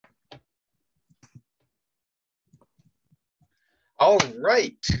All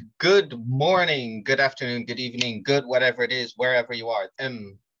right. Good morning, good afternoon, good evening, good whatever it is, wherever you are.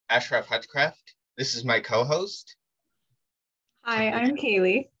 I'm Ashraf Hutcraft. This is my co-host. Hi, I'm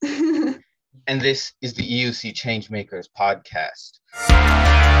Kaylee. And this is the EUC Changemakers podcast.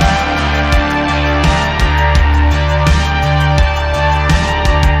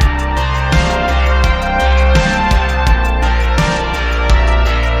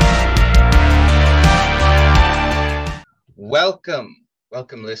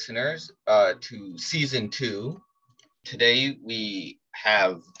 Welcome listeners to season 2. Today we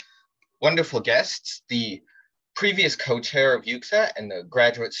have wonderful guests, the previous co-chair of UCSA and the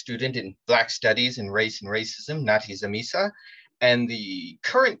graduate student in Black Studies and Race and Racism, Nati Zamisa, and the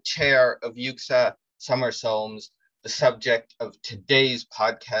current chair of UCSA, Summer Solms. The subject of today's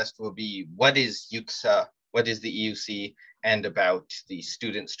podcast will be what is UCSA, what is the EUC, and about the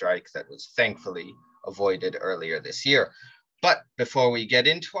student strike that was thankfully avoided earlier this year. But before we get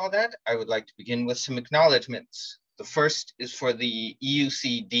into all that, I would like to begin with some acknowledgements. The first is for the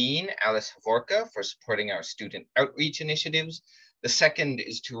EUC Dean, Alice Havorka, for supporting our student outreach initiatives. The second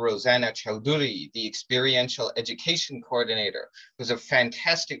is to Rosanna Chowdhury, the Experiential Education Coordinator, who's a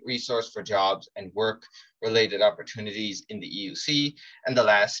fantastic resource for jobs and work-related opportunities in the EUC. And the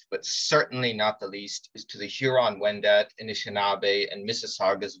last, but certainly not the least, is to the Huron-Wendat, Anishinaabe, and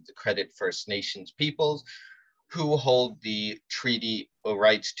Mississaugas of the Credit First Nations peoples, who hold the Treaty of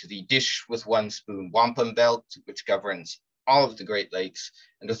Rights to the Dish with One Spoon Wampum Belt, which governs all of the Great Lakes.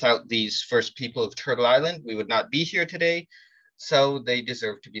 And without these first people of Turtle Island, we would not be here today. So they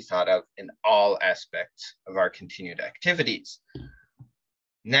deserve to be thought of in all aspects of our continued activities.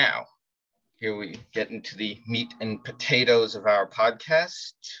 Now, here we get into the meat and potatoes of our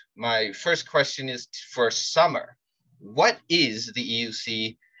podcast. My first question is for Summer. What is the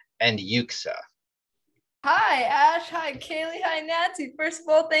EUC and UCSA? Hi, Ash. Hi, Kaylee. Hi, Nancy. First of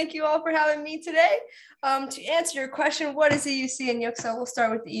all, thank you all for having me today. To answer your question, what is EUC and UCSA? We'll start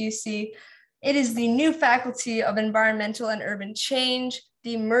with the EUC. It is the new Faculty of Environmental and Urban Change,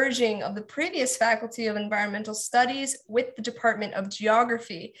 the merging of the previous Faculty of Environmental Studies with the Department of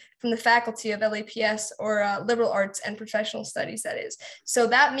Geography from the Faculty of LAPS, or Liberal Arts and Professional Studies, that is. So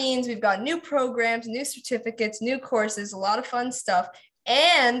that means we've got new programs, new certificates, new courses, a lot of fun stuff,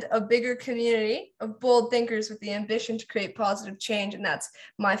 and a bigger community of bold thinkers with the ambition to create positive change. And that's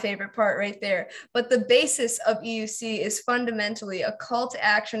my favorite part right there. But the basis of EUC is fundamentally a call to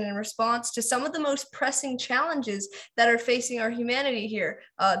action in response to some of the most pressing challenges that are facing our humanity here,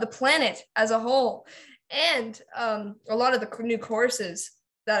 the planet as a whole. And a lot of the new courses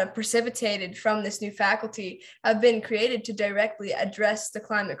that have precipitated from this new faculty have been created to directly address the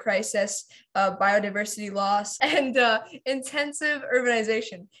climate crisis, biodiversity loss, and intensive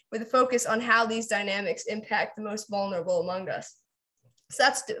urbanization, with a focus on how these dynamics impact the most vulnerable among us. So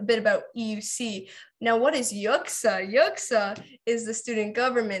that's a bit about EUC. Now, what is UCSA? UCSA is the student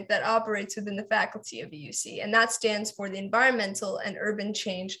government that operates within the faculty of EUC, and that stands for the Environmental and Urban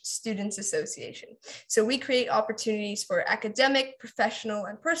Change Students Association. So we create opportunities for academic, professional,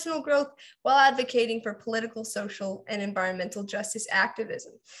 and personal growth while advocating for political, social, and environmental justice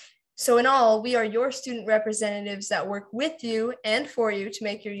activism. So in all, we are your student representatives that work with you and for you to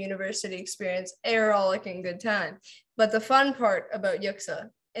make your university experience a rollicking good time. But the fun part about UCSA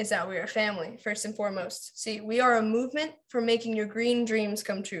is that we are family, first and foremost. See, we are a movement for making your green dreams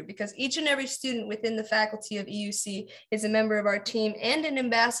come true, because each and every student within the faculty of EUC is a member of our team and an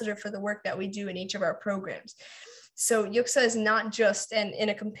ambassador for the work that we do in each of our programs. So UCSA is not just, and in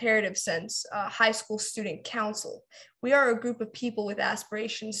a comparative sense, a high school student council. We are a group of people with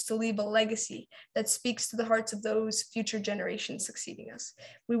aspirations to leave a legacy that speaks to the hearts of those future generations succeeding us.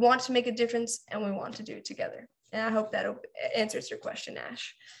 We want to make a difference, and we want to do it together. And I hope that answers your question,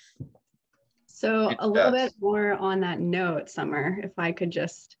 Ash. So a little bit more on that note, Summer, if I could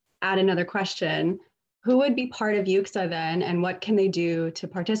just add another question. Who would be part of UCSA then, and what can they do to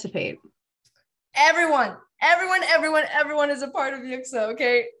participate? Everyone is a part of UCSA,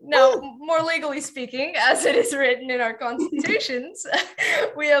 okay? Now, more legally speaking, as it is written in our constitutions,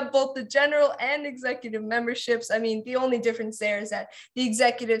 we have both the general and executive memberships. I mean, the only difference there is that the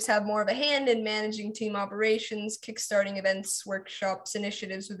executives have more of a hand in managing team operations, kickstarting events, workshops,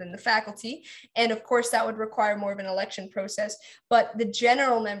 initiatives within the faculty. And of course, that would require more of an election process. But the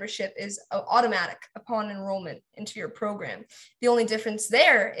general membership is automatic upon enrollment into your program. The only difference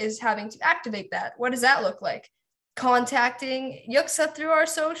there is having to activate that. What does that look like? contacting YUCSA through our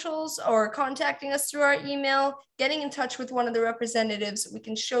socials or contacting us through our email, getting in touch with one of the representatives. We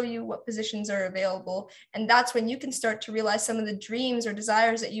can show you what positions are available. And that's when you can start to realize some of the dreams or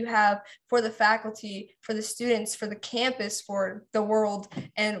desires that you have for the faculty, for the students, for the campus, for the world.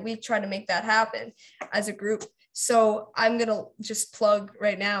 And we try to make that happen as a group. So I'm going to just plug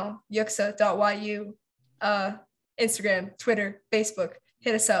right now, yucsa.yu, Instagram, Twitter, Facebook,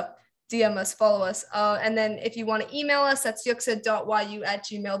 hit us up. DM us, follow us. And then if you want to email us, that's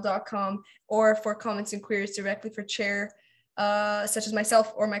yucsa.yu@gmail.com, or for comments and queries directly for chair, such as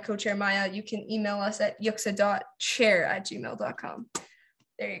myself or my co-chair Maya, you can email us at yucsa.chair@gmail.com.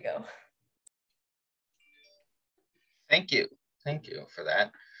 There you go. Thank you for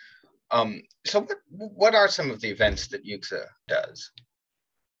that. So what are some of the events that YUCSA does?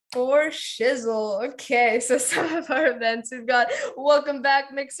 For shizzle. Okay, so some of our events, we've got welcome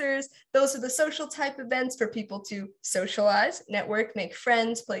back mixers. Those are the social type events for people to socialize, network, make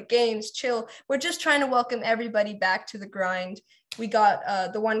friends, play games, chill. We're just trying to welcome everybody back to the grind. We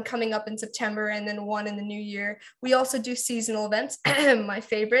got the one coming up in September and then one in the new year. We also do seasonal events. My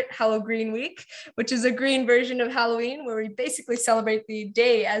favorite, Halloween Week, which is a green version of Halloween, where we basically celebrate the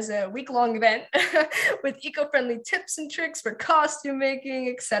day as a week-long event with eco-friendly tips and tricks for costume making,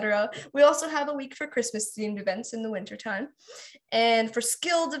 etc. We also have a week for Christmas-themed events in the wintertime. And for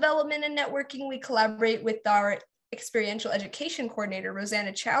skill development and networking, we collaborate with our experiential education coordinator,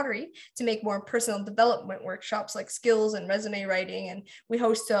 Rosanna Chowdhury, to make more personal development workshops like skills and resume writing. And we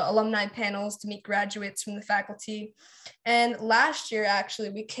host alumni panels to meet graduates from the faculty. And last year, actually,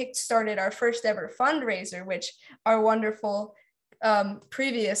 we kickstarted our first ever fundraiser, which our wonderful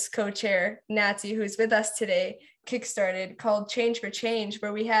previous co-chair, Natty, who's with us today, kickstarted, called Change for Change,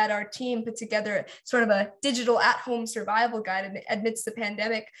 where we had our team put together sort of a digital at-home survival guide amidst the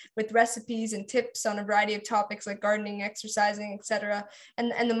pandemic with recipes and tips on a variety of topics like gardening, exercising, etc.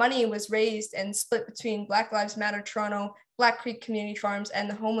 And the money was raised and split between Black Lives Matter Toronto, Black Creek Community Farms, and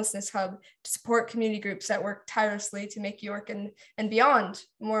the Homelessness Hub to support community groups that work tirelessly to make York and beyond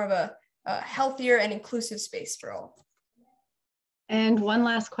more of a healthier and inclusive space for all. And one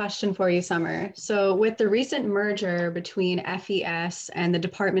last question for you, Summer. So with the recent merger between FES and the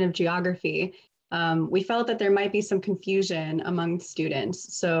Department of Geography, we felt that there might be some confusion among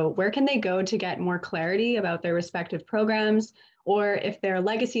students. So where can they go to get more clarity about their respective programs, or if they're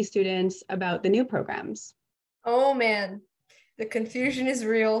legacy students, about the new programs? Oh man, the confusion is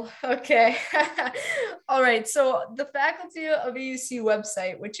real. Okay. All right. So the Faculty of EUC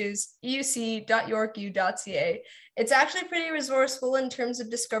website, which is euc.yorku.ca, it's actually pretty resourceful in terms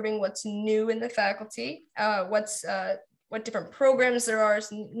of discovering what's new in the faculty, what different programs there are,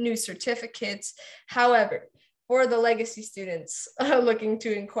 some new certificates. However, for the legacy students looking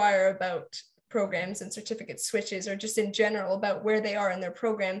to inquire about programs and certificate switches, or just in general about where they are in their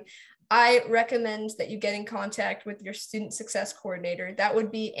program, I recommend that you get in contact with your student success coordinator. That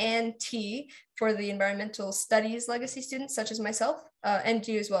would be Ann T for the environmental studies legacy students, such as myself, and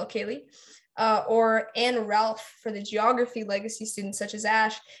you as well, Kaylee, or Ann Ralph for the geography legacy students, such as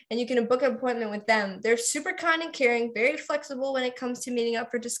Ash, and you can book an appointment with them. They're super kind and caring, very flexible when it comes to meeting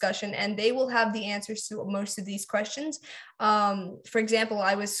up for discussion, and they will have the answers to most of these questions. For example,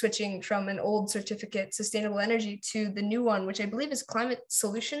 I was switching from an old certificate, Sustainable Energy, to the new one, which I believe is Climate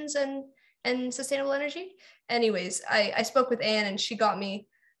Solutions and Sustainable Energy. Anyways, I spoke with Anne and she got me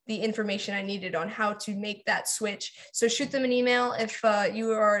the information I needed on how to make that switch. So shoot them an email if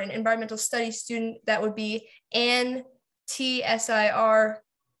you are an environmental studies student. That would be Ann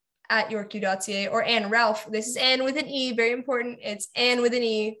TSIR@yorku.ca, or Ann Ralph. This is Ann with an E, very important. It's Ann with an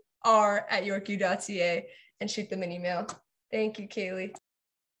E, R@yorku.ca, and shoot them an email. Thank you, Kaylee.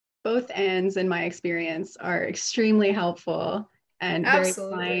 Both Anns, in my experience, are extremely helpful and very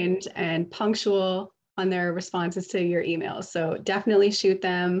kind and punctual on their responses to your emails. So definitely shoot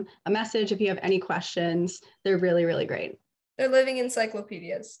them a message if you have any questions. They're really, really great. They're living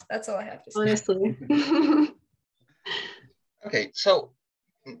encyclopedias. That's all I have to say. Honestly. Okay, so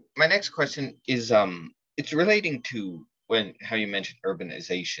my next question is it's relating to how you mentioned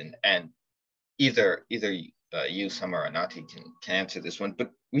urbanization, and either you, Summer, or Nati can answer this one,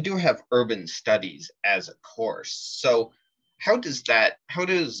 but we do have urban studies as a course. So how does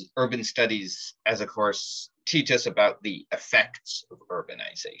urban studies as a course teach us about the effects of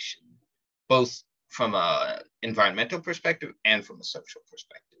urbanization, both from an environmental perspective and from a social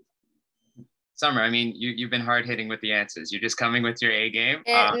perspective? Summer, I mean, you've been hard hitting with the answers. You're just coming with your A game.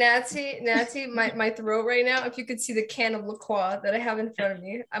 And Natty, my throat right now, if you could see the can of La Croix that I have in front of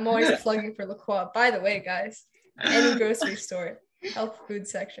me, I'm always plugging for La Croix. By the way, guys, any grocery store, health food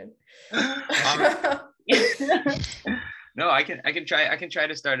section. No, I can try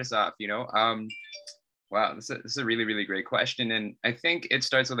to start us off, you know. Wow, this is a really, really great question. And I think it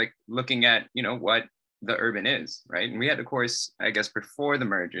starts with like looking at, you know, what the urban is, right? And we had a course, I guess, before the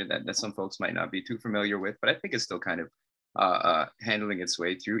merger that some folks might not be too familiar with, but I think it's still kind of handling its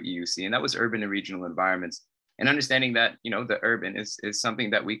way through EUC. And that was urban and regional environments. And understanding that, you know, the urban is something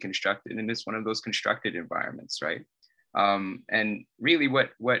that we constructed, and it's one of those constructed environments, right? And really what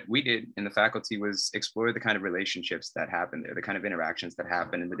we did in the faculty was explore the kind of relationships that happen there, the kind of interactions that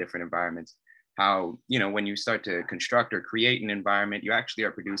happen in the different environments. How, you know, when you start to construct or create an environment, you actually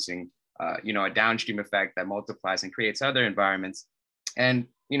are producing, you know, a downstream effect that multiplies and creates other environments. And,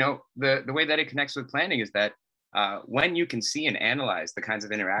 you know, the way that it connects with planning is that when you can see and analyze the kinds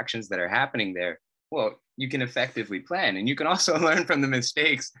of interactions that are happening there, well, you can effectively plan. And you can also learn from the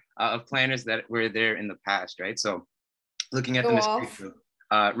mistakes of planners that were there in the past, right? So looking at the mistakes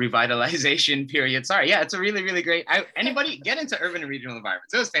of revitalization period. Sorry, yeah, it's a really, really great. Anybody get into urban and regional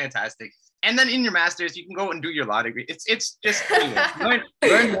environments. It was fantastic. And then in your master's, you can go and do your law degree. It's just anyway,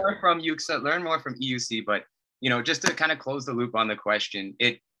 learn more from UCSA, learn more from EUC. But you know, just to kind of close the loop on the question,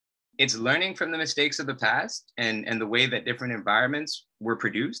 it's learning from the mistakes of the past and the way that different environments were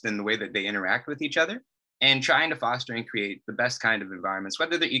produced and the way that they interact with each other, and trying to foster and create the best kind of environments,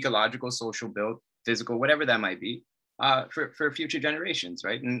 whether they're ecological, social, built, physical, whatever that might be, for future generations,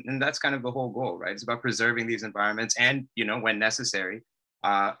 right? And that's kind of the whole goal, right? It's about preserving these environments and, you know, when necessary,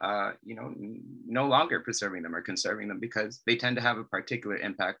 you know, no longer preserving them or conserving them, because they tend to have a particular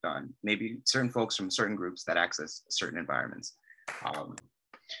impact on maybe certain folks from certain groups that access certain environments.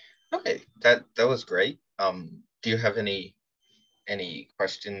 Okay, that was great. Do you have any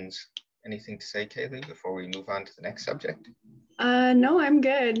questions, anything to say, Kaylee, before we move on to the next subject? No, I'm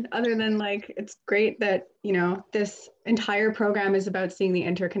good. Other than like, it's great that, you know, this entire program is about seeing the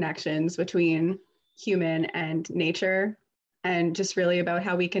interconnections between human and nature, and just really about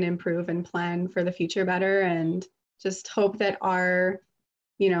how we can improve and plan for the future better, and just hope that our,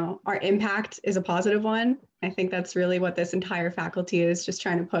 you know, our impact is a positive one. I think that's really what this entire faculty is just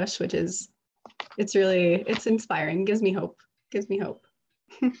trying to push, which is, it's inspiring, gives me hope.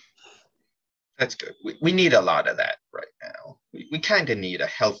 That's good. We need a lot of that right now. We kind of need a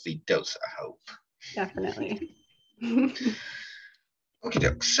healthy dose of hope. Definitely. Okay,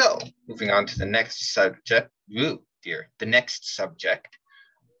 so moving on to the next subject. The next subject.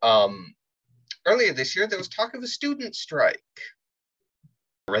 Earlier this year, there was talk of a student strike.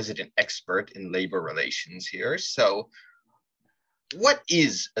 A resident expert in labor relations here. So what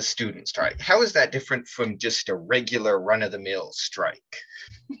is a student strike? How is that different from just a regular run-of-the-mill strike?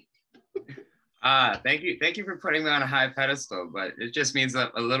 Thank you for putting me on a high pedestal, but it just means a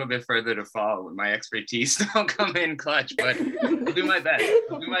little bit further to fall when my expertise don't come in clutch, but I'll do my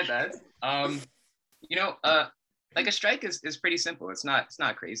best. You know, like a strike is pretty simple. It's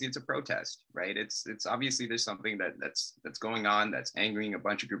not crazy. It's a protest, right? It's obviously there's something that's going on that's angering a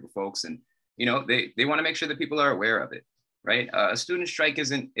bunch of group of folks, and you know they want to make sure that people are aware of it, right? A student strike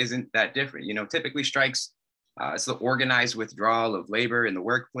isn't that different. You know, typically strikes. It's the organized withdrawal of labor in the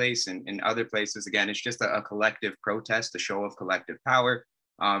workplace and in other places. Again, it's just a collective protest, a show of collective power.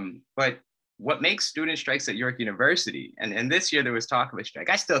 But what makes student strikes at York University, and this year there was talk of a strike.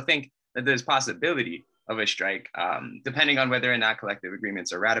 I still think that there's possibility of a strike, depending on whether or not collective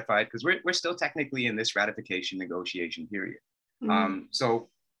agreements are ratified, because we're still technically in this ratification negotiation period. Mm-hmm. So,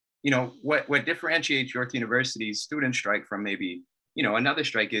 you know, what differentiates York University's student strike from maybe, you know, another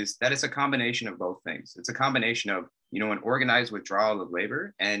strike is that it's a combination of both things. It's a combination of, you know, an organized withdrawal of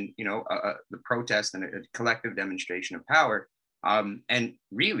labor and, you know, the protest and a collective demonstration of power. And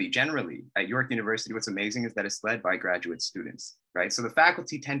really, generally, at York University, what's amazing is that it's led by graduate students, right? So the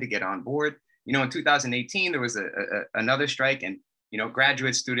faculty tend to get on board. You know, in 2018, there was another strike, and, you know,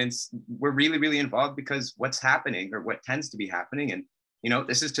 graduate students were really, really involved because what's happening, or what tends to be happening, and you know,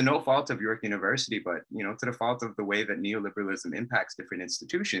 this is to no fault of York University, but, you know, to the fault of the way that neoliberalism impacts different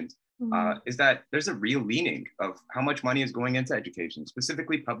institutions, is that there's a real leaning of how much money is going into education,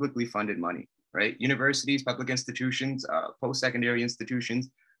 specifically publicly funded money, right? Universities, public institutions, post-secondary institutions,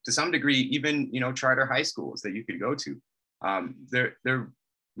 to some degree, even, you know, charter high schools that you could go to, they're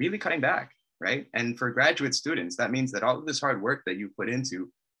really cutting back, right? And for graduate students, that means that all of this hard work that you put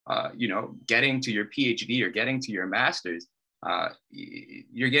into, you know, getting to your PhD or getting to your master's,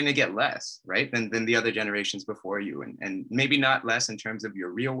 you're going to get less, right, than the other generations before you, and maybe not less in terms of your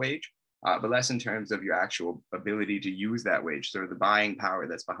real wage, but less in terms of your actual ability to use that wage, sort of the buying power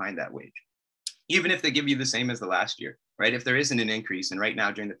that's behind that wage. Even if they give you the same as the last year, right? If there isn't an increase, and right now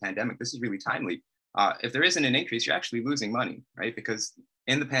during the pandemic, this is really timely. If there isn't an increase, you're actually losing money, right? Because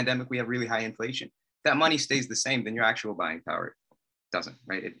in the pandemic, we have really high inflation. that money stays the same, then your actual buying power doesn't,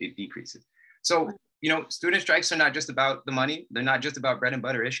 right? It decreases. So, student strikes are not just about the money. They're not just about bread and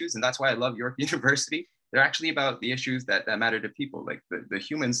butter issues. And that's why I love York University. They're actually about the issues that matter to people, like the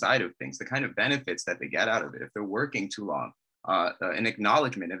human side of things, the kind of benefits that they get out of it. If they're working too long, an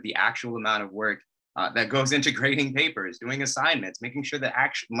acknowledgement of the actual amount of work that goes into grading papers, doing assignments, making sure that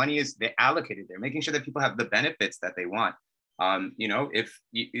money is allocated there, making sure that people have the benefits that they want. If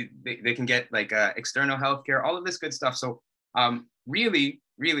they can get like external healthcare, all of this good stuff. So really,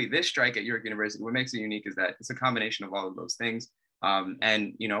 this strike at York University, what makes it unique is that it's a combination of all of those things.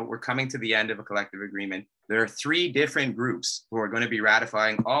 And we're coming to the end of a collective agreement. There are 3 different groups who are going to be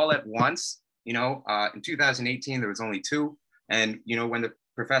ratifying all at once. In 2018, there was only 2. And, when the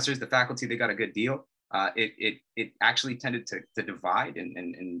professors, the faculty, they got a good deal. It actually tended to divide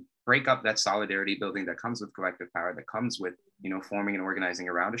and break up that solidarity building that comes with collective power, that comes with, forming and organizing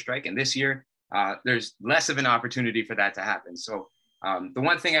around a strike. And this year, there's less of an opportunity for that to happen. So the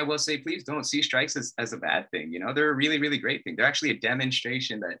one thing I will say, please don't see strikes as a bad thing. They're a really, really great thing. They're actually a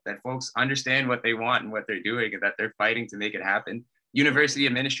demonstration that folks understand what they want and what they're doing and that they're fighting to make it happen. University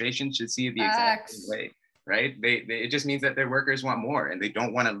administration should see it the exact same way, right? It just means that their workers want more and they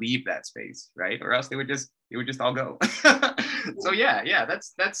don't want to leave that space, right? Or else they would just all go. So yeah,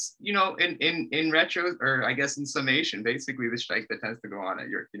 that's in retro, or I guess in summation, basically the strike that tends to go on at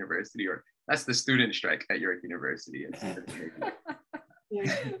York University, or that's the student strike at York University.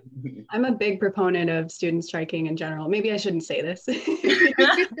 Yeah. I'm a big proponent of student striking in general. Maybe I shouldn't say this, but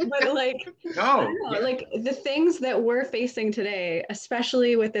the things that we're facing today,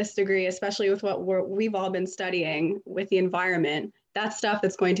 especially with this degree, especially with what we've all been studying with the environment, that's stuff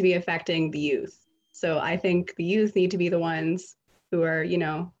that's going to be affecting the youth. So I think the youth need to be the ones who are,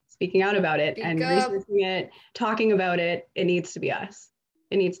 speaking out about it and researching it, talking about it. It needs to be us.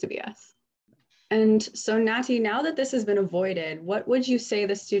 It needs to be us. And so, Natty, now that this has been avoided, what would you say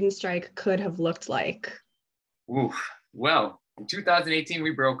the student strike could have looked like? Well, in 2018,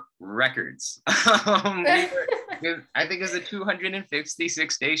 we broke records. I think it was a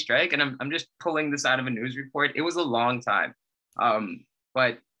 256-day strike, and I'm just pulling this out of a news report. It was a long time.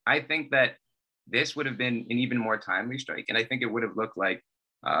 But I think that this would have been an even more timely strike. And I think it would have looked like,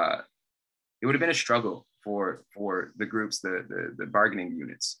 it would have been a struggle for the groups, the bargaining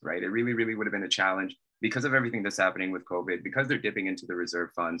units, right? It really, really would have been a challenge because of everything that's happening with COVID, because they're dipping into the reserve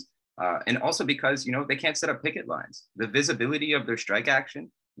funds, and also because, they can't set up picket lines. The visibility of their strike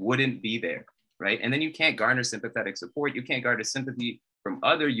action wouldn't be there, right? And then you can't garner sympathetic support. You can't garner sympathy from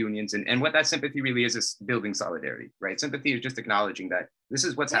other unions. And what that sympathy really is building solidarity, right? Sympathy is just acknowledging that this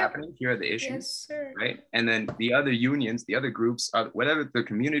is what's happening. Here are the issues, right? And then the other unions, the other groups, whatever the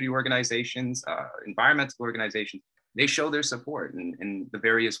community organizations, environmental organizations, they show their support in the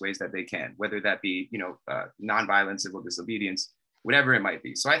various ways that they can, whether that be, nonviolent civil disobedience, whatever it might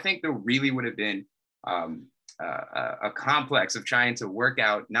be. So I think there really would have been a complex of trying to work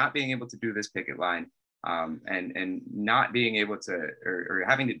out, not being able to do this picket line, and not being able to, or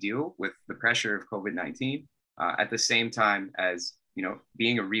having to deal with the pressure of COVID-19 at the same time as,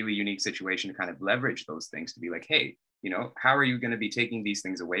 being a really unique situation to kind of leverage those things to be like, hey, how are you going to be taking these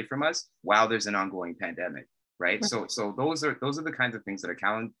things away from us while there's an ongoing pandemic, right? So those are the kinds of things that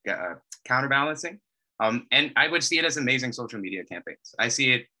are counterbalancing. And I would see it as amazing social media campaigns. I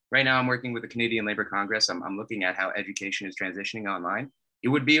see it right now. I'm working with the Canadian Labour Congress. I'm looking at how education is transitioning online. It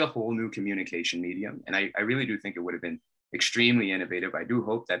would be a whole new communication medium. And I really do think it would have been extremely innovative. I do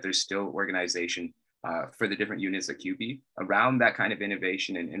hope that there's still organization for the different units at CUPE around that kind of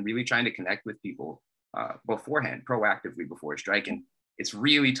innovation and really trying to connect with people beforehand, proactively before striking. It's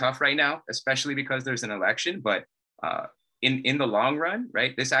really tough right now, especially because there's an election, but in the long run,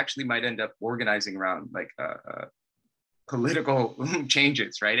 right, this actually might end up organizing around like political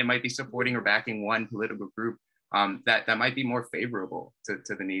changes, right? It might be supporting or backing one political group that might be more favorable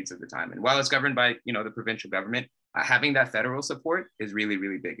to the needs of the time. And while it's governed by, the provincial government, having that federal support is really,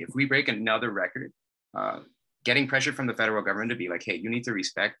 really big. If we break another record, getting pressure from the federal government to be like, hey, you need to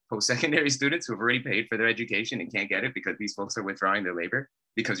respect post-secondary students who have already paid for their education and can't get it because these folks are withdrawing their labor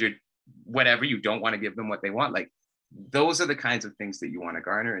because you don't want to give them what they want. Like, those are the kinds of things that you want to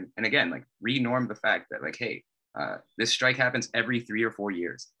garner. And again, like, re-norm the fact that like, hey, this strike happens every 3 or 4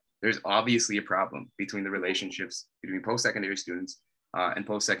 years. There's obviously a problem between the relationships between post-secondary students and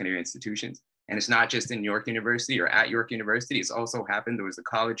post-secondary institutions. And it's not just in York University or at York University. It's also happened. There was a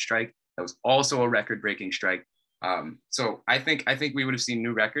college strike that was also a record-breaking strike. So I think we would have seen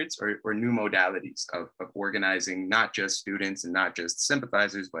new records or new modalities of organizing, not just students and not just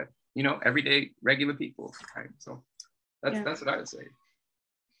sympathizers, but everyday regular people. Right? So that's what I would say.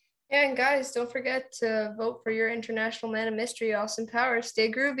 And guys, don't forget to vote for your International Man of Mystery, Austin Powers.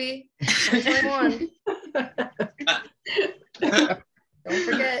 Stay groovy, 2021. Don't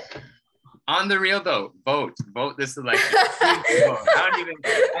forget. On the real though, vote this election. Vote. I don't even.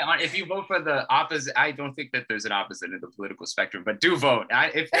 If you vote for the opposite, I don't think that there's an opposite in the political spectrum. But do vote.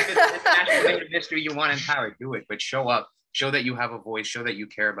 If it's national Man of mystery you want in power, do it. But show up. Show that you have a voice. Show that you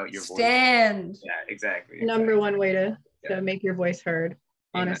care about your voice. Stand. Yeah, exactly. Number one way to make your voice heard.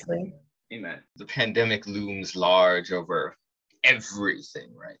 Honestly. Amen. The pandemic looms large over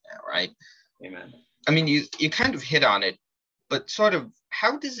everything right now, right? Amen. I mean, you kind of hit on it, but sort of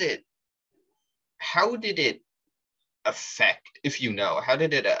how did it affect, if you know, how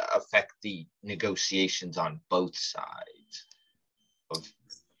did it affect the negotiations on both sides?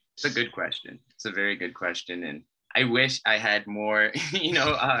 It's a good question. It's a very good question. And I wish I had more,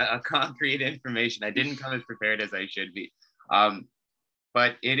 concrete information. I didn't come as prepared as I should be.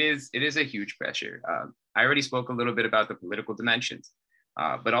 But it is a huge pressure. I already spoke a little bit about the political dimensions,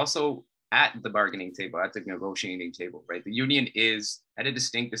 but also at the bargaining table, at the negotiating table, right? The union is at a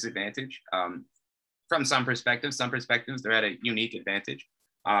distinct disadvantage. From some perspectives, they're at a unique advantage.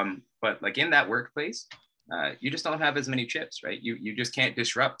 But like in that workplace, you just don't have as many chips, right? You just can't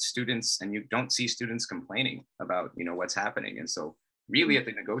disrupt students, and you don't see students complaining about, what's happening. And so really at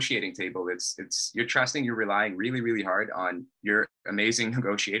the negotiating table, it's you're relying really, really hard on your amazing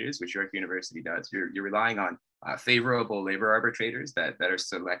negotiators, which York University does. You're relying on favorable labor arbitrators that are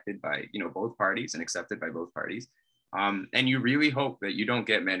selected by, both parties and accepted by both parties. And you really hope that you don't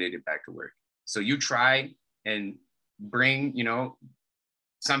get mandated back to work. So you try and bring,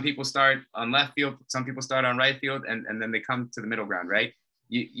 some people start on left field, some people start on right field, and then they come to the middle ground, right?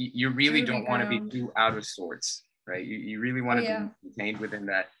 You really don't want to be too out of sorts, right? You really want to be contained within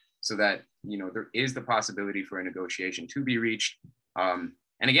that, so that, there is the possibility for a negotiation to be reached. And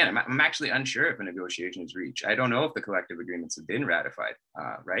again, I'm actually unsure if a negotiation is reached. I don't know if the collective agreements have been ratified,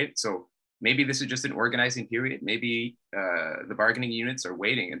 right? So maybe this is just an organizing period. Maybe the bargaining units are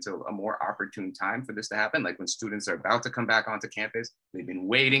waiting until a more opportune time for this to happen. Like when students are about to come back onto campus, they've been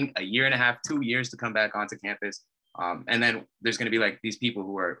waiting 1.5 years, 2 years to come back onto campus. And then there's going to be like these people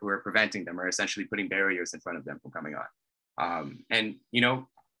who are preventing them, or essentially putting barriers in front of them from coming on. And,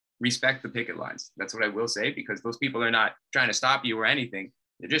 respect the picket lines. That's what I will say, because those people are not trying to stop you or anything.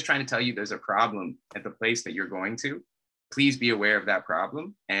 They're just trying to tell you there's a problem at the place that you're going to. Please be aware of that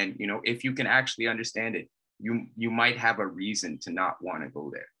problem. And, if you can actually understand it, you might have a reason to not want to go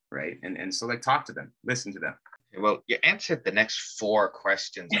there, right? And so talk to them, listen to them. Well, you answered the next 4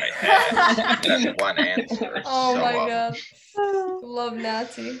 questions I had. That's one answer. Oh my God. Love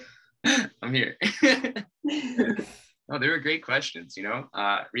Natty. I'm here. No, they were great questions,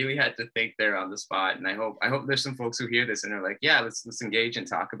 really had to think there on the spot. And I hope there's some folks who hear this and are like, yeah, let's engage and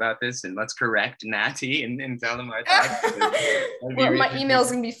talk about this, and let's correct Natty and tell them our thoughts. Well, my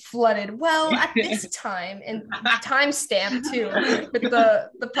email's gonna be flooded. Well, at this time, and timestamp too with the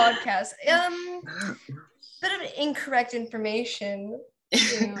podcast. Bit of incorrect information.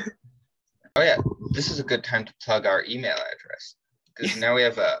 Oh yeah, this is a good time to plug our email address, because now we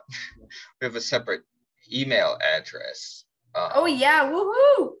have a separate email address. Oh yeah,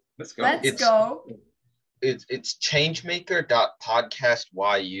 woohoo! Let's go. Let's go. It's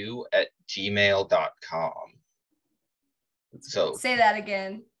changemaker.podcastyu@gmail.com. So say that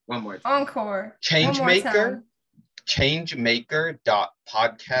again. One more time. Encore.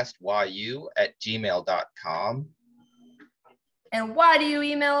 changemaker.podcastyu@gmail.com. And why do you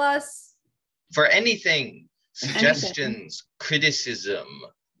email us? For anything, suggestions, criticism,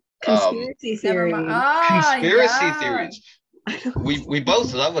 conspiracy theories. Theories. We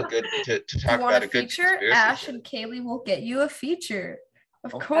both love a good to talk about a good conspiracy. Ash and Kaylee will get you a feature,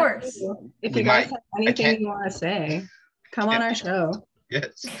 of course. If you guys have anything you want to say, come on our show.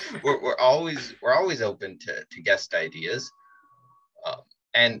 Yes, we're always open to guest ideas,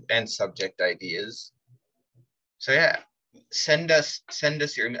 and subject ideas. So yeah, send us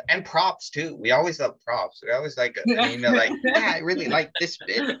your email, and props too. We always love props. We always like an email like, yeah, I really like this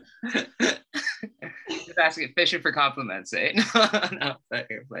bit. Just asking, fishing for compliments, eh? No,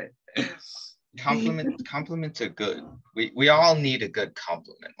 Compliments are good. We all need a good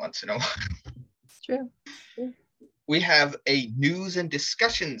compliment once in a while. It's true. We have a news and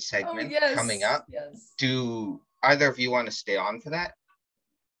discussion segment coming up. Yes. Do either of you want to stay on for that?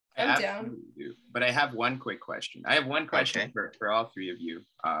 I'm down. But I have one quick question. I have one question for all 3 of you,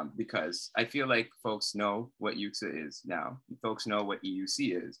 because I feel like folks know what UCSA is now. Folks know what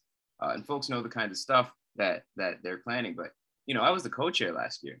EUC is, and folks know the kind of stuff that they're planning. But, I was the co-chair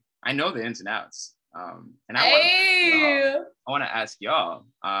last year. I know the ins and outs. And I want to ask y'all.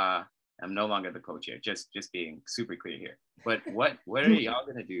 I'm no longer the co-chair. Just being super clear here. But what are y'all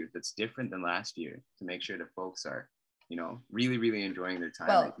gonna do that's different than last year to make sure that folks are, really, really enjoying their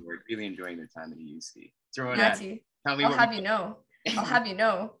time, really enjoying their time at the UC? Natty, Tell me. I'll have you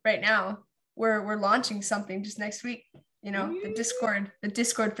know right now. We're launching something just next week. The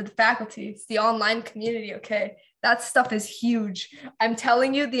Discord for the faculty. It's the online community. Okay, that stuff is huge. I'm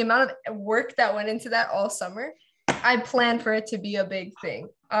telling you, the amount of work that went into that all summer. I plan for it to be a big thing.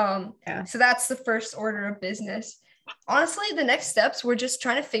 So that's the first order of business. Honestly, the next steps, we're just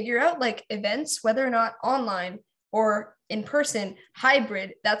trying to figure out like events, whether or not online or in person,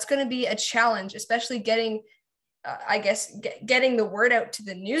 hybrid. That's going to be a challenge, especially getting the word out to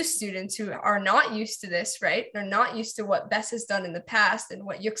the new students who are not used to this, right? They're not used to what Bess has done in the past and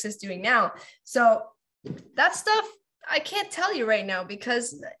what YUCSA is doing now. So that stuff, I can't tell you right now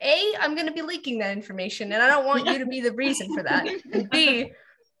because A, I'm going to be leaking that information and I don't want you to be the reason for that. And B,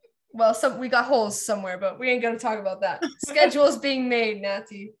 well, we got holes somewhere, but we ain't going to talk about that. Schedule's being made,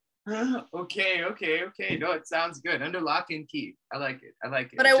 Natty. Okay. No, it sounds good. Under lock and key. I like it.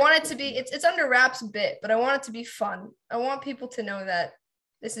 But I want it to be, it's under wraps a bit, but I want it to be fun. I want people to know that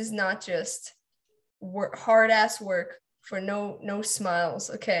this is not just hard ass work for no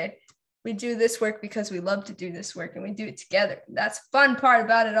smiles. Okay. We do this work because we love to do this work and we do it together. That's the fun part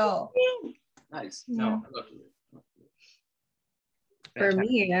about it all. Nice. No, I love it.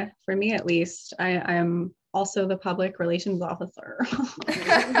 For me at least, I'm also the public relations officer.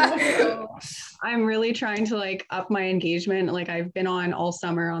 I'm really trying to like up my engagement. Like I've been on all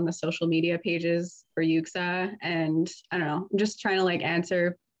summer on the social media pages for YUCSA, and I don't know, I'm just trying to like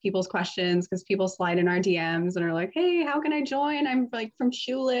answer people's questions because people slide in our DMs and are like, hey, how can I join? I'm like from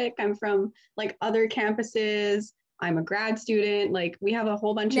Schulich. I'm from like other campuses. I'm a grad student. Like we have a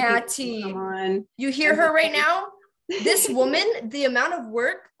whole bunch of people come on. You hear her right now? This woman, the amount of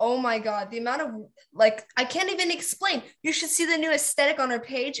work, oh my God, the amount of like, I can't even explain. You should see the new aesthetic on her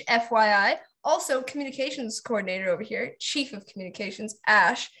page, FYI. Also, communications coordinator over here, chief of communications,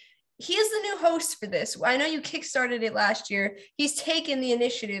 Ash. He is the new host for this. I know you kickstarted it last year. He's taken the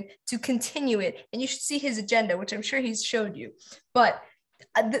initiative to continue it, and you should see his agenda, which I'm sure he's showed you. But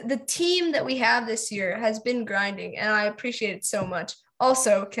the team that we have this year has been grinding, and I appreciate it so much.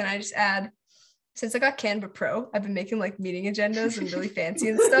 Also, can I just add, since I got Canva Pro, I've been making like meeting agendas and really fancy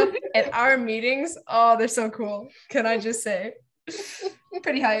and stuff. And our meetings, oh, they're so cool. Can I just say,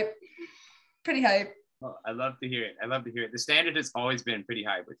 pretty hype. Oh, I love to hear it. The standard has always been pretty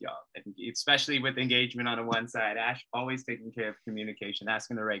high with y'all. I think, especially with engagement on the one side. Ash always taking care of communication,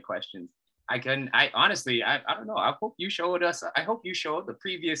 asking the right questions. I honestly, I don't know. I hope you showed the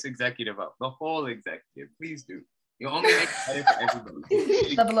previous executive up, the whole executive. Please do. You only make it better for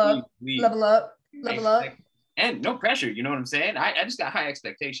everybody. Level up. And no pressure, you know what I'm saying? I just got high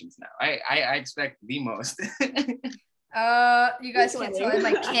expectations now. I expect the most. You guys can't tell I'm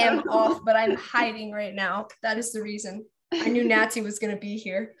like cam off, but I'm hiding right now. That is the reason. I knew Natty was gonna be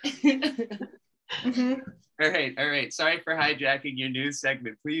here. Mm-hmm. All right. Sorry for hijacking your news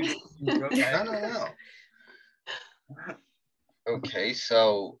segment. Please go ahead. No. Okay,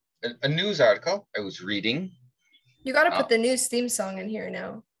 so a news article I was reading. You gotta put the news theme song in here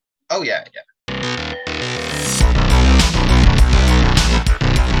now. Oh yeah.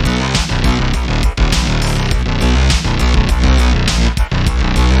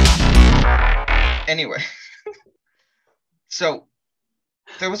 Anyway, so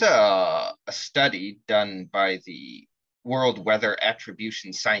there was a study done by the World Weather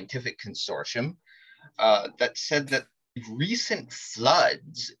Attribution Scientific Consortium that said that recent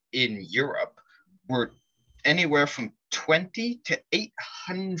floods in Europe were anywhere from 20 to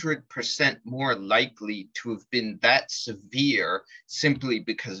 800% more likely to have been that severe simply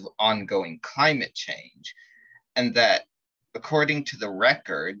because of ongoing climate change. And that according to the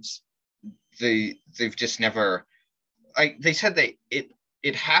records, they've just never, like they said,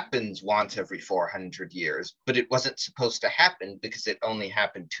 it happens once every 400 years, but it wasn't supposed to happen because it only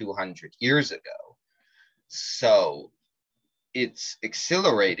happened 200 years ago. So it's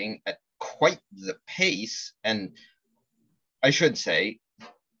accelerating at quite the pace. And I should say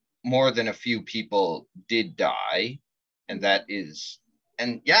more than a few people did die. And that's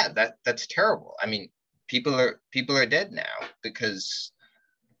terrible. I mean, people are dead now because,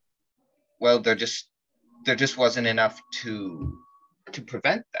 well, there just wasn't enough to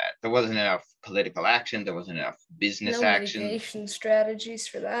prevent that. There wasn't enough political action. There wasn't enough business action. Mitigation strategies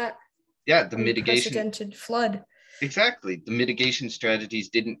for that. Yeah, the mitigation. Unprecedented flood. Exactly. The mitigation strategies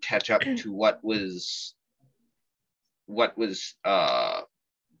didn't catch up to what was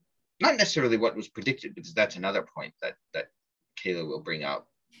not necessarily what was predicted, because that's another point that Kayla will bring up,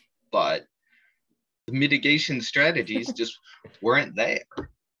 but the mitigation strategies just weren't there.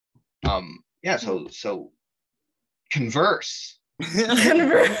 So converse.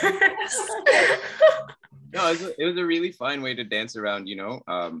 No, it was a really fine way to dance around,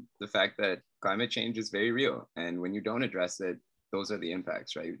 the fact that climate change is very real. And when you don't address it, those are the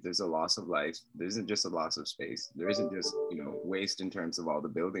impacts, right? There's a loss of life. There isn't just a loss of space. There isn't just, waste in terms of all the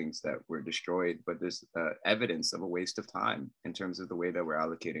buildings that were destroyed, but there's evidence of a waste of time in terms of the way that we're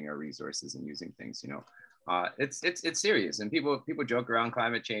allocating our resources and using things, It's serious, and people joke around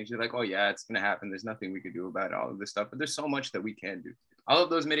climate change. They're like, oh yeah, it's gonna happen. There's nothing we could do about all of this stuff, but there's so much that we can do. All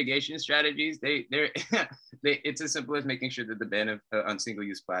of those mitigation strategies, it's as simple as making sure that the ban on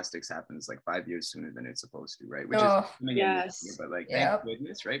single-use plastics happens like 5 years sooner than it's supposed to, right? Which is yes, but like thank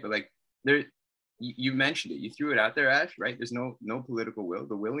goodness, right? But like you mentioned it, you threw it out there, Ash, right? There's no political will.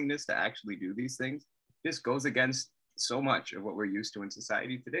 The willingness to actually do these things just goes against so much of what we're used to in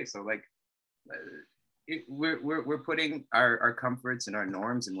society today. So like. We're putting our comforts and our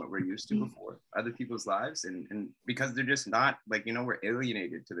norms and what we're used to before other people's lives, and because they're just not like, we're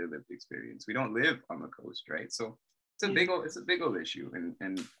alienated to their lived experience. We don't live on the coast, right? So it's a big old issue,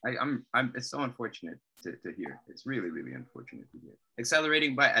 and I'm it's so unfortunate to hear. It's really, really unfortunate to hear.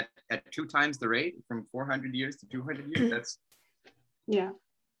 Accelerating by at 2 times the rate from 400 years to 200 years. That's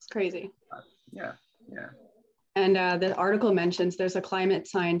it's crazy. Yeah. And the article mentions there's a climate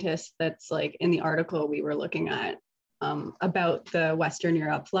scientist that's like in the article we were looking at about the Western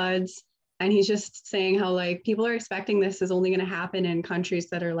Europe floods. And he's just saying how like people are expecting this is only going to happen in countries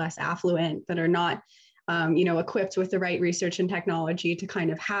that are less affluent, that are not, equipped with the right research and technology to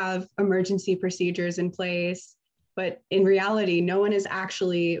kind of have emergency procedures in place. But in reality, no one is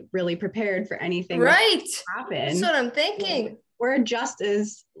actually really prepared for anything right to happen. That's what I'm thinking. We're just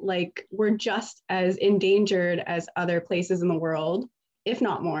as endangered as other places in the world, if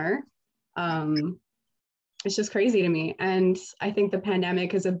not more. It's just crazy to me. And I think the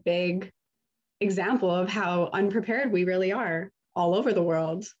pandemic is a big example of how unprepared we really are all over the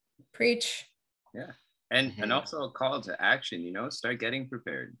world. Preach. Yeah. And also a call to action, start getting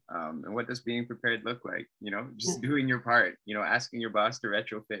prepared. And what does being prepared look like? Just doing your part, asking your boss to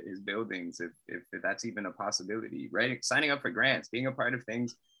retrofit his buildings if that's even a possibility, right? Signing up for grants, being a part of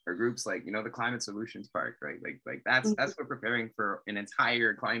things or groups like, the Climate Solutions Park, right? Like that's what preparing for an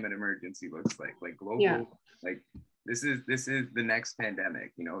entire climate emergency looks like global, like this is the next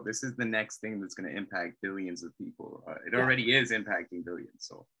pandemic, this is the next thing that's going to impact billions of people. It already is impacting billions.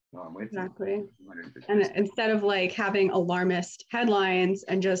 So exactly. And instead of like having alarmist headlines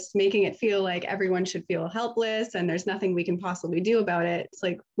and just making it feel like everyone should feel helpless and there's nothing we can possibly do about it, it's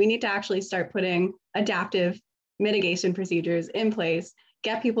like we need to actually start putting adaptive mitigation procedures in place,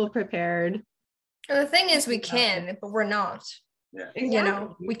 get people prepared. And the thing is, we can, but we're not. Yeah.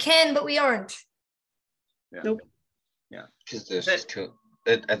 Exactly. We can, but we aren't. Yeah. Nope. Yeah, because there's just too,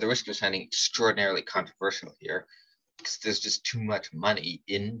 at the risk of sounding extraordinarily controversial here, because there's just too much money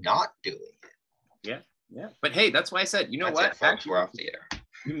in not doing it. Yeah. But hey, that's why I said, That's what? Actually, we're off the air.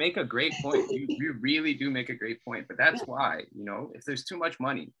 You make a great point. You really do make a great point. But that's why, if there's too much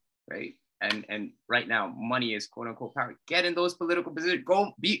money, right? And right now, money is quote unquote power. Get in those political positions.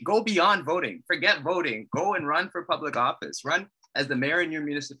 Go beyond voting. Forget voting. Go and run for public office. Run as the mayor in your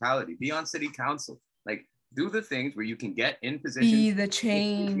municipality. Be on city council. Like, do the things where you can get in position. Be the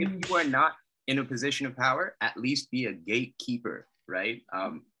change. If you are not in a position of power, at least be a gatekeeper, right?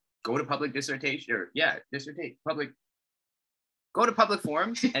 Go to public go to public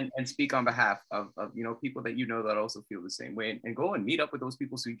forums and speak on behalf of people that that also feel the same way, and go and meet up with those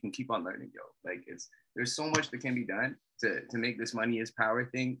people so you can keep on learning, Like there's so much that can be done to make this money is power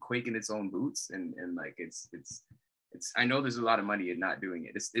thing quake in its own boots, and like it's I know there's a lot of money in not doing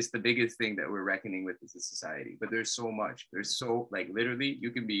it. It's the biggest thing that we're reckoning with as a society, but there's so much. There's so, like, literally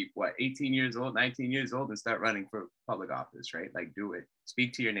you can be 18 years old, 19 years old and start running for public office, right? Like, do it.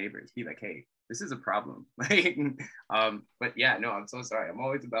 Speak to your neighbors. Be like, hey, this is a problem. Like, but yeah, no, I'm so sorry. I'm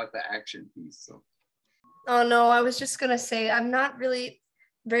always about the action piece. So. Oh no, I was just gonna say I'm not really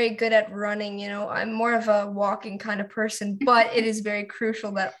very good at running, I'm more of a walking kind of person, but it is very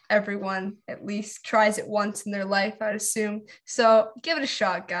crucial that everyone at least tries it once in their life, I'd assume. So give it a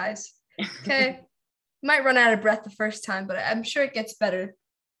shot, guys. Okay. Might run out of breath the first time, but I'm sure it gets better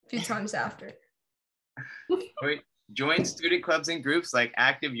a few times after. Wait, join student clubs and groups like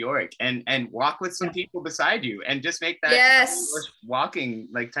Active York and walk with some people beside you and just make that walking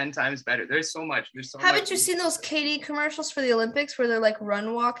like 10 times better. There's so much. Haven't you seen those KD commercials for the Olympics where they're like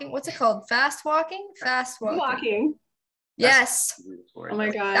run walking? What's it called? Fast walking? Fast walking. Yes. Oh my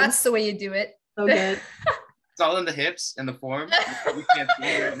God. That's the way you do it. So good. It's all in the hips and the form. You can't see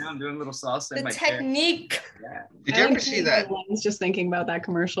it right now. I'm doing a little salsa in The my chair. technique. Yeah. Did you ever see that? I was just thinking about that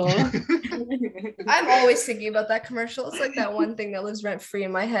commercial. I'm always thinking about that commercial. It's like that one thing that lives rent free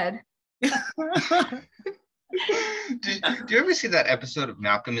in my head. do you ever see that episode of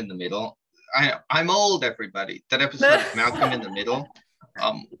Malcolm in the Middle? I'm old, everybody. That episode of Malcolm in the Middle,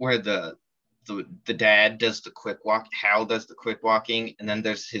 where the dad does the quick walk, Hal does the quick walking, and then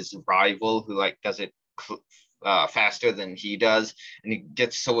there's his rival who like does it faster than he does, and he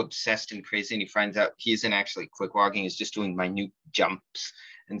gets so obsessed and crazy, and he finds out he isn't actually quick walking, he's just doing minute jumps,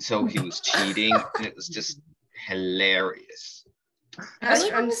 and so he was cheating, and it was just hilarious. I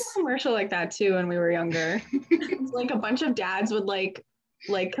remember a commercial like that too when we were younger. Like a bunch of dads would like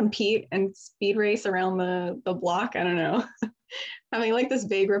compete and speed race around the block. I don't know. Having like this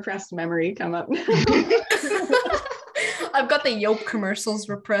vague repressed memory come up. I've got the Yoke commercials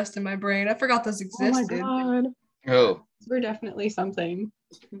repressed in my brain. I forgot those existed. Oh my God. Oh. We're definitely something.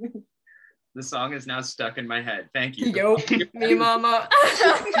 The song is now stuck in my head. Thank you. Yoke, me mama.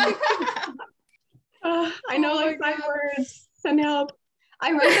 I know like 5 words. Send help.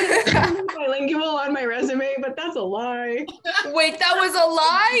 I wrote it bilingual on my resume, but that's a lie. Wait, that was a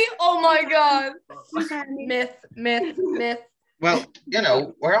lie? Oh my God. Myth. Well, you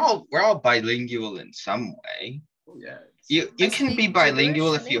know, we're all bilingual in some way. Yeah. You can be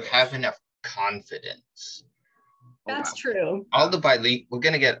bilingual if you have enough confidence. That's true. All the bilingual, we're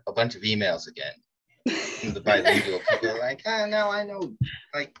gonna get a bunch of emails again from the bilingual people are like, oh no, I know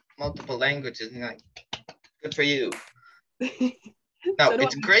like multiple languages, and like, good for you. No,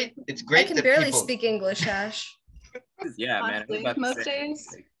 it's great. It's great. I can that barely people... speak English, Ash. Yeah, honestly, man. most days.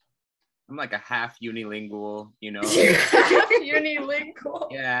 I'm like a half unilingual, you know. Unilingual.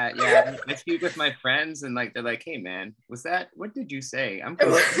 Yeah. I speak with my friends, and like they're like, "Hey, man, what did you say?" I'm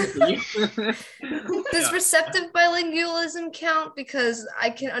confused. Does receptive bilingualism count? Because I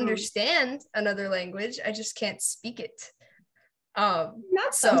can understand another language, I just can't speak it. Not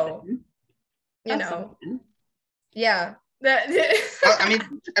so something. you That's know, something. yeah. Well,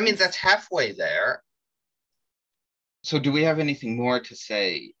 I mean that's halfway there. So do we have anything more to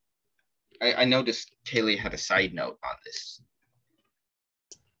say? I noticed Kaylee had a side note on this.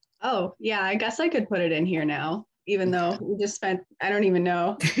 Oh, yeah, I guess I could put it in here now, even though we just spent, I don't even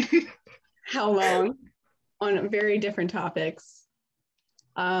know how long on very different topics.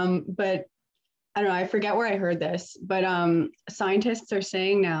 But I don't know, I forget where I heard this, but scientists are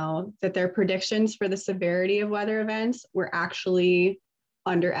saying now that their predictions for the severity of weather events were actually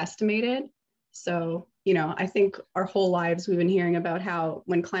underestimated. So, you know, I think our whole lives we've been hearing about how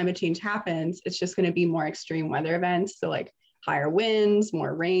when climate change happens, it's just going to be more extreme weather events. So like higher winds,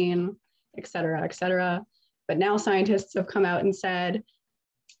 more rain, et cetera, et cetera. But now scientists have come out and said,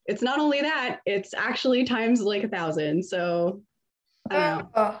 it's not only that, it's actually times like 1,000. So I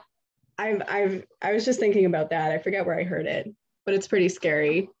don't know. I was just thinking about that. I forget where I heard it, but it's pretty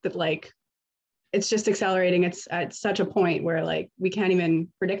scary that like, it's just accelerating. It's at such a point where like, we can't even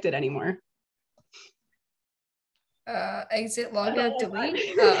predict it anymore. Exit, log out,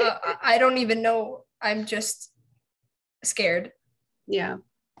 delete. I don't even know. I'm just scared. Yeah.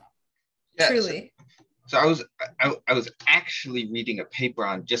 Truly. So I was actually reading a paper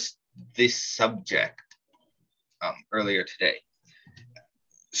on just this subject earlier today.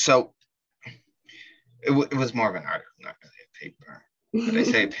 So it was more of an article, not really a paper. But I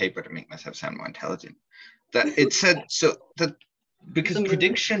say a paper to make myself sound more intelligent. That it said so that because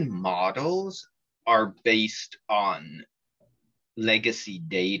prediction models are based on legacy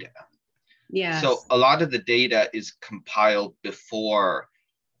data. Yeah. So a lot of the data is compiled before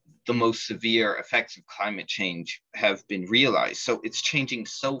the most severe effects of climate change have been realized. So it's changing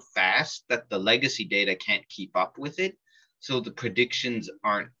so fast that the legacy data can't keep up with it. So the predictions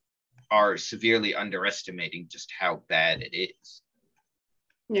are severely underestimating just how bad it is.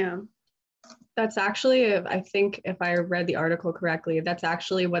 Yeah. That's actually, I think if I read the article correctly, that's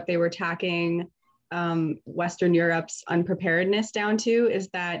actually what they were tacking Western Europe's unpreparedness down to, is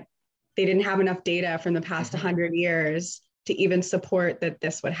that they didn't have enough data from the past 100 years to even support that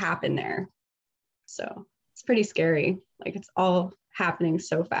this would happen there. So it's pretty scary. Like it's all happening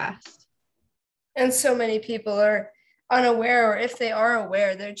so fast. And so many people are unaware, or if they are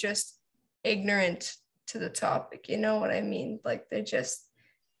aware, they're just ignorant to the topic. You know what I mean? Like they're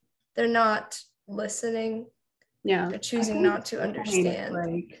not listening. Yeah. They're choosing not to understand.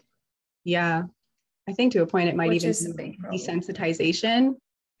 Like, yeah. I think to a point it might Which even is a be big problem. desensitization.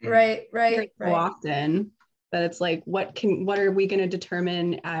 Right. So often, but it's like, what are we going to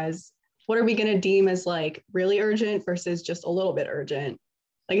determine as what are we going to deem as like really urgent versus just a little bit urgent?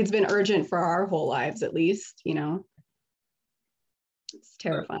 Like it's been urgent for our whole lives, at least, you know? It's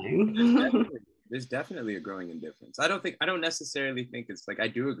terrifying. There's definitely a growing indifference. I don't necessarily think it's like, I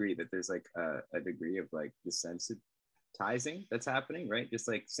do agree that there's like a degree of like desensitizing that's happening, right? Just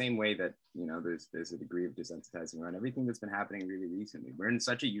like same way that, you know, there's a degree of desensitizing around everything that's been happening really recently. We're in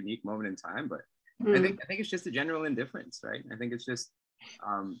such a unique moment in time, but I think it's just a general indifference, right? I think it's just,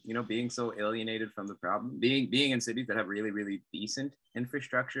 you know, being so alienated from the problem, being in cities that have really, really decent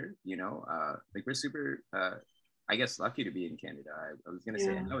infrastructure, you know, like we're super, I guess, lucky to be in Canada. I was going to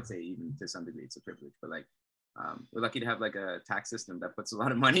say, I would say even to some degree it's a privilege, but like, we're lucky to have like a tax system that puts a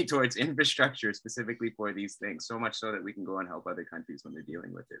lot of money towards infrastructure specifically for these things, so much so that we can go and help other countries when they're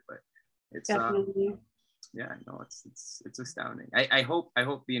dealing with it. But it's, yeah, no, it's astounding. I hope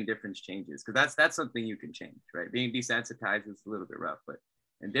the indifference changes, because that's something you can change, right? Being desensitized is a little bit rough, but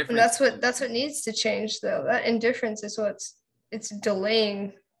indifference. And that's what needs to change, though. That indifference is it's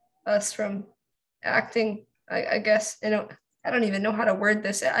delaying us from acting. I guess, you know, I don't even know how to word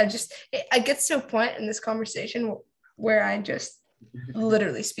this. I get to a point in this conversation where I just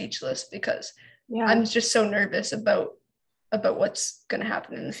literally speechless, because I'm just so nervous about what's going to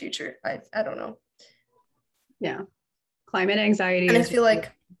happen in the future. I don't know. Yeah. Climate anxiety. And I feel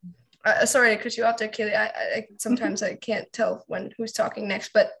like, sorry to cut you off there, Kaylee. I sometimes I can't tell who's talking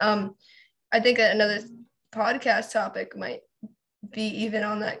next, but I think another podcast topic might be even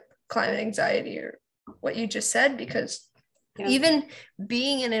on that climate anxiety or what you just said, because even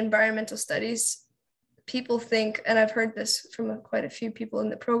being in environmental studies, people think, and I've heard this from quite a few people in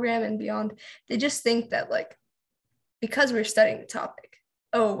the program and beyond, they just think that like, because we're studying the topic,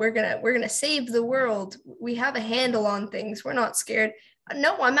 oh, we're gonna save the world, we have a handle on things, we're not scared.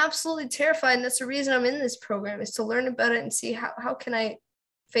 No, I'm absolutely terrified, and that's the reason I'm in this program, is to learn about it and see how can I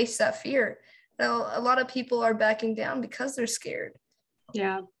face that fear. Now, a lot of people are backing down because they're scared.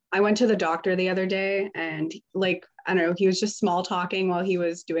 Yeah. I went to the doctor the other day, and like, I don't know, he was just small talking while he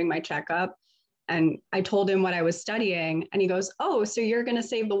was doing my checkup. And I told him what I was studying, and he goes, "Oh, so you're going to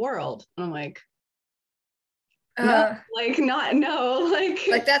save the world?" And I'm like, no,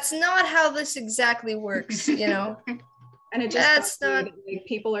 like that's not how this exactly works, you know? And it just, like,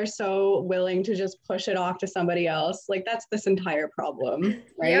 people are so willing to just push it off to somebody else. Like, that's this entire problem,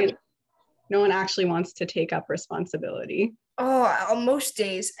 right? Yep. No one actually wants to take up responsibility. Oh, on most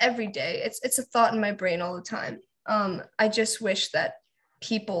days, every day, it's a thought in my brain all the time. I just wish that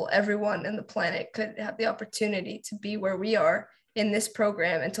everyone in the planet could have the opportunity to be where we are in this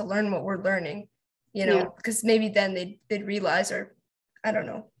program and to learn what we're learning, you know, because maybe then they'd realize, or I don't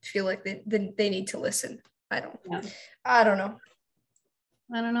know, feel like they need to listen. I don't know. I don't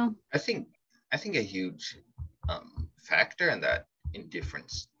know. I think a huge factor in that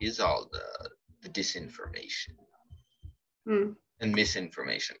indifference is all the disinformation and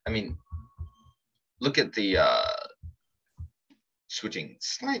misinformation. I mean, look at the switching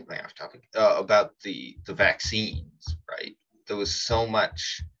slightly off topic about the vaccines, right? There was so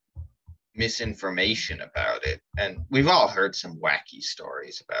much misinformation about it, and we've all heard some wacky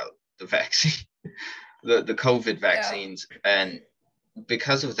stories about the vaccine, the COVID vaccines, and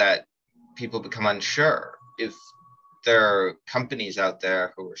because of that, people become unsure. If there are companies out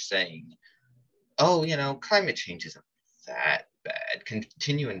there who are saying, "Oh, you know, climate change isn't that bad,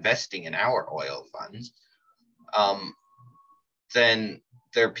 continue investing in our oil funds," then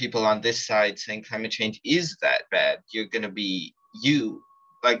there are people on this side saying climate change is that bad. You're going to be,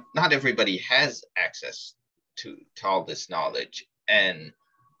 like, not everybody has access to all this knowledge, and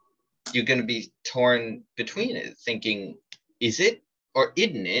you're going to be torn between it, thinking, is it or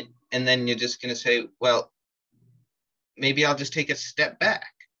isn't it? And then you're just going to say, well, maybe I'll just take a step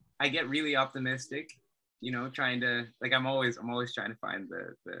back. I get really optimistic, you know, trying to, like, I'm always trying to find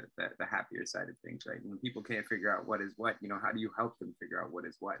the happier side of things, right? When people can't figure out what is what, you know, how do you help them figure out what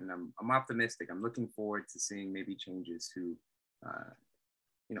is what? And I'm optimistic. I'm looking forward to seeing maybe changes to,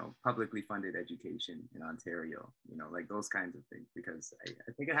 you know, publicly funded education in Ontario, you know, like those kinds of things, because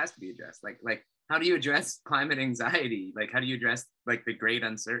I think it has to be addressed. Like, how do you address climate anxiety? Like, how do you address like the great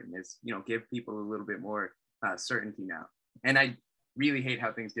uncertainness, you know, give people a little bit more certainty now. And I really hate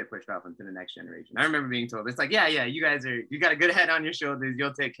how things get pushed off into the next generation. I remember being told, it's like, yeah, you got a good head on your shoulders,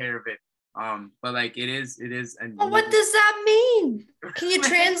 you'll take care of it. But like it is. And well, what does that mean? Can you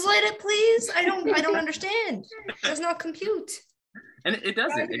translate it, please? I don't understand. It does not compute. And it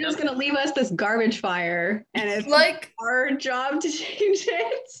doesn't. You're just gonna leave us this garbage fire, and it's like our job to change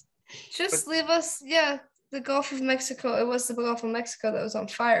it. Just leave us, the Gulf of Mexico. It was the Gulf of Mexico that was on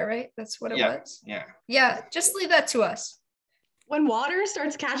fire, right? That's what it was. Yeah. Yeah, just leave that to us. when water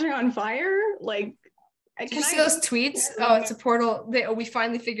starts catching on fire, like, Did you see those tweets? Oh, it's a portal. We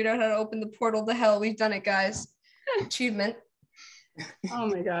finally figured out how to open the portal to hell. We've done it, guys. Achievement. Oh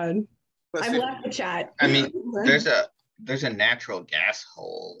my God. I've left the chat. I mean, there's a natural gas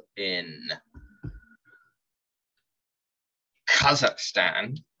hole in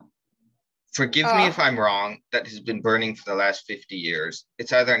Kazakhstan. Forgive me if I'm wrong, that has been burning for the last 50 years.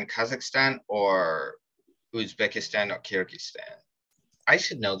 It's either in Kazakhstan or Uzbekistan or Kyrgyzstan. I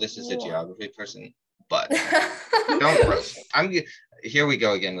should know this as a geography person, but don't roast me. Here we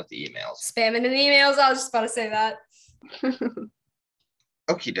go again with the emails. Spamming in emails. I was just about to say that.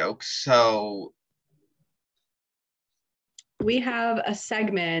 Okie doke. So we have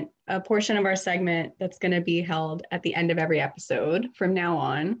a portion of our segment that's going to be held at the end of every episode from now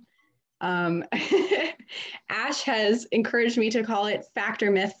on. Ash has encouraged me to call it Fact or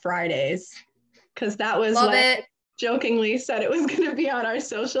Myth Fridays, because that was what I jokingly said it was going to be on our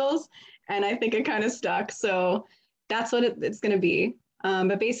socials, and I think it kind of stuck. So that's what it's going to be.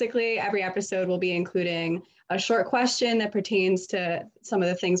 But basically, every episode will be including a short question that pertains to some of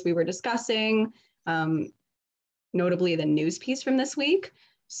the things we were discussing, notably the news piece from this week.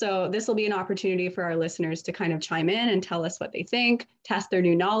 So this will be an opportunity for our listeners to kind of chime in and tell us what they think, test their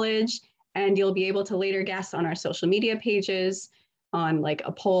new knowledge, and you'll be able to later guess on our social media pages, on like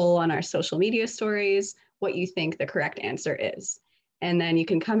a poll on our social media stories, what you think the correct answer is. And then you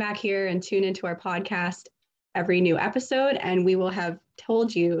can come back here and tune into our podcast every new episode, and we will have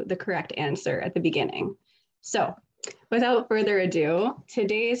told you the correct answer at the beginning. So without further ado,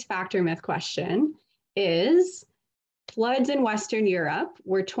 today's fact or myth question is: floods in Western Europe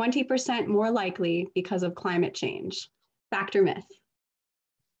were 20% more likely because of climate change. Fact or myth?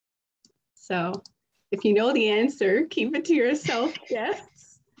 So if you know the answer, keep it to yourself,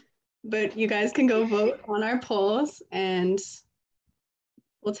 yes. But you guys can go vote on our polls, and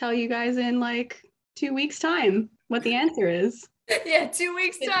we'll tell you guys in like 2 weeks' time what the answer is. Yeah, 2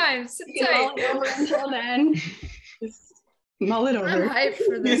 weeks' time. Sit tight. Mull it over until then. Just mull it over. I'm hyped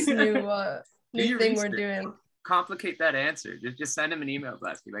for this new thing we're doing. Complicate that answer. Just send him an email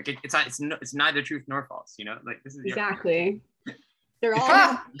blast. Like it's neither truth nor false. You know, like this is exactly. They're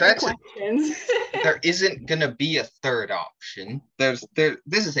all questions. There isn't gonna be a third option. This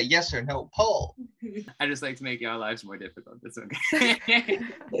is a yes or no poll. I just like to make our lives more difficult. That's okay.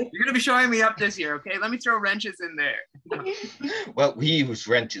 You're gonna be showing me up this year, okay? Let me throw wrenches in there. Well, we use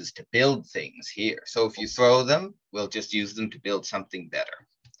wrenches to build things here. So if you throw them, we'll just use them to build something better.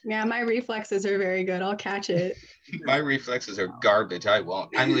 Yeah, my reflexes are very good. I'll catch it. My reflexes are garbage. I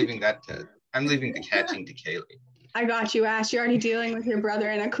won't. I'm leaving the catching to Kaylee. I got you, Ash. You're already dealing with your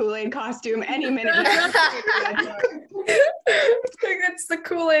brother in a Kool-Aid costume any minute now. I think it's the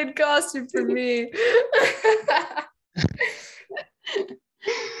Kool-Aid costume for me.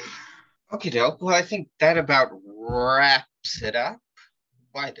 Okay, doke. Well, I think that about wraps it up.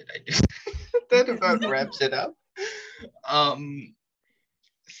 Why did I do that? About wraps it up.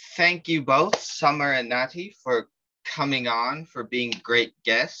 Thank you both, Summer and Natty, for coming on, for being great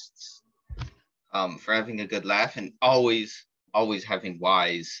guests. For having a good laugh and always having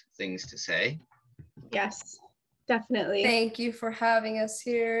wise things to say. Yes, definitely. Thank you for having us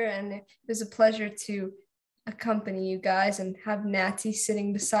here, and it was a pleasure to accompany you guys and have Natty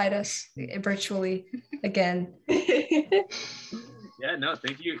sitting beside us virtually again. Yeah, no,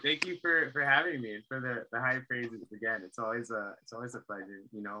 thank you for having me and for the high praises again. It's always a pleasure.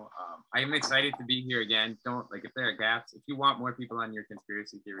 You know, I am excited to be here again. If there are gaps, if you want more people on your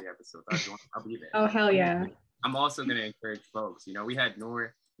conspiracy theory episodes, I'll be there. Oh hell yeah! I'm also going to encourage folks. You know, we had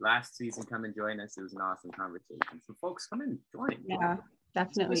Noor last season come and join us. It was an awesome conversation. So folks, come and join. Yeah,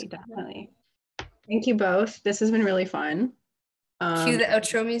 definitely. Thank you both. This has been really fun. Cue the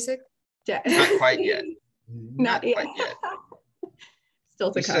outro music. Not quite yet. Not yet.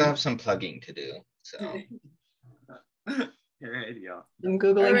 We still have some plugging to do. So. All right, y'all. I'm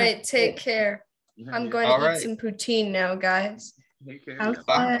Googling. All right, take care. I'm going to eat some poutine now, guys. Take care.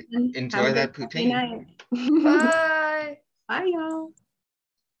 Bye. Enjoy that poutine. Bye. Bye, y'all.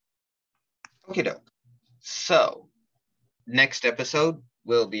 Okay, doke. So, next episode,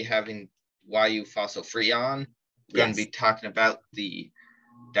 we'll be having YU Fossil Free on. We're going to be talking about the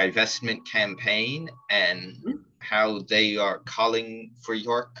divestment campaign and how they are calling for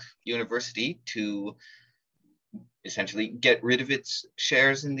York University to essentially get rid of its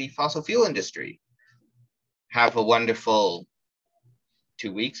shares in the fossil fuel industry. Have a wonderful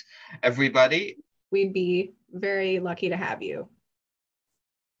 2 weeks, everybody. We'd be very lucky to have you.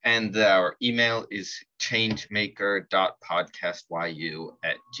 And our email is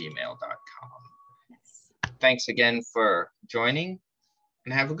changemaker.podcastyu@gmail.com. Yes. Thanks again for joining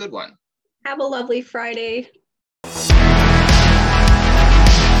and have a good one. Have a lovely Friday.